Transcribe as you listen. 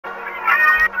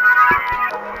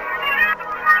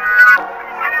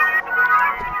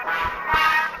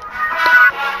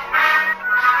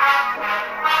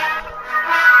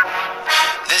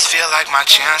my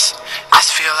chance.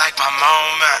 This feel like my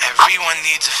moment. Everyone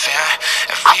needs a fan.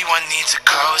 Everyone needs a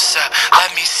closer.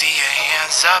 Let me see your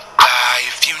hands up high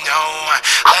if you know.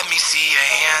 Let me see your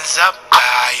hands up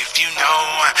high if you know.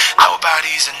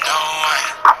 Nobody's a no one.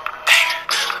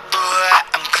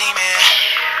 I'm gleaming.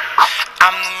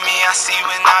 I'm the me I see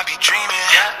when I be dreaming.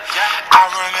 I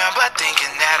remember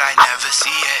thinking that I never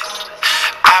see it.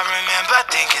 I remember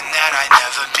thinking that I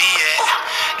never be it.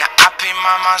 Now I pay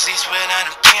my mom's lease with an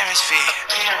appearance fee.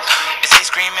 If they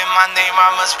screaming my name, I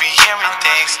must be hearing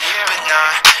things. But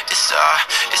nah, it's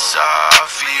all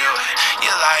for you.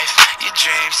 Your life, your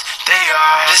dreams, they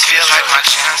all. This feel like my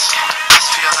chance. This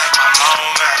feel like my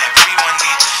moment. Everyone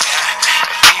needs a fan.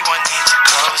 Everyone needs a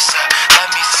closer. Let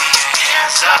me see your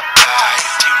hands up high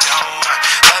if you know.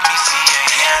 Let me see your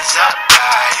hands up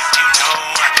high if you know.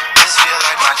 This feel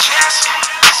like my chance.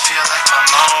 This feel like my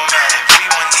moment.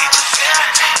 Everyone needs a fan.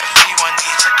 Everyone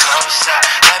needs a closer.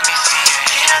 Let me see your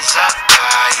hands up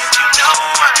high if you know.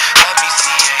 Let me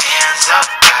see your hands up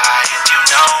high if you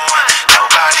know.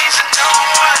 Nobody's a no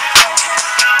one.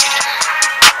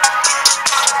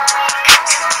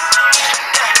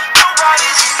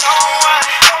 Nobody's a no one.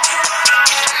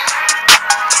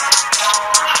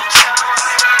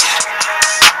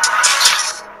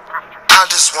 I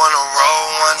just wanna roll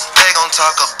one. They gon'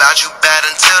 talk about you bad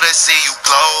until they see you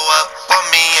glow up. Want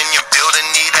me in your building,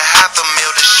 need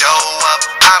 $500,000 to show up.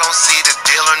 I don't see the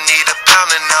dealer, need a pound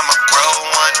and I'ma grow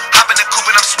one. Hop in the coupe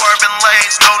and I'm swerving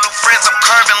lanes. No new friends, I'm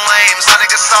curving lanes. My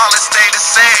niggas solid, stay the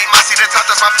same. I see the top,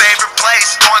 that's my favorite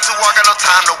place. Going to work, got no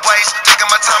time to waste. Taking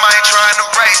my time, I ain't trying to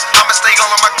race. I'ma stay all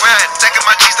on my grind. Taking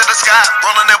my G's to the sky.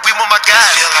 Rolling that weed with my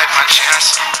guys. This feel like my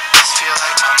chance. This feel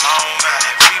like my moment.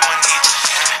 Everyone needs a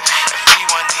fan.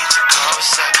 Everyone needs a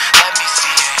closer. Let me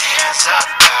see your hands up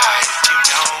high if you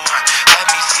know. Let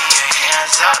me see your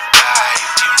hands up high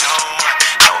if you know.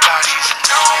 Nobody's a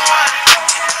no one.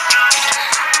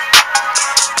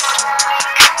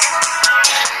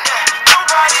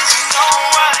 Nobody's a no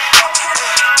one.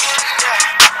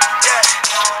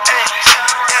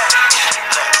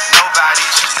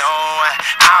 Nobody's a no one.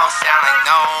 I don't sound like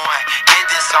no one. Did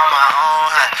this on my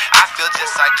own, I feel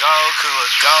just like Goku, a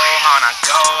Gohan, I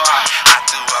go hard. I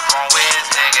threw up on Wiz,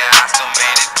 nigga. I still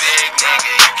made it big,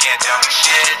 nigga. You can't tell me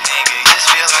shit, nigga. This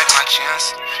feel like my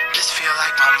chance. This feel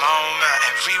like my moment.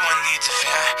 Everyone needs a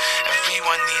fan.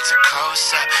 Everyone needs a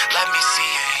closer. Let me see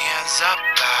your hands up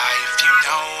high if you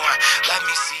know. Let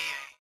me see.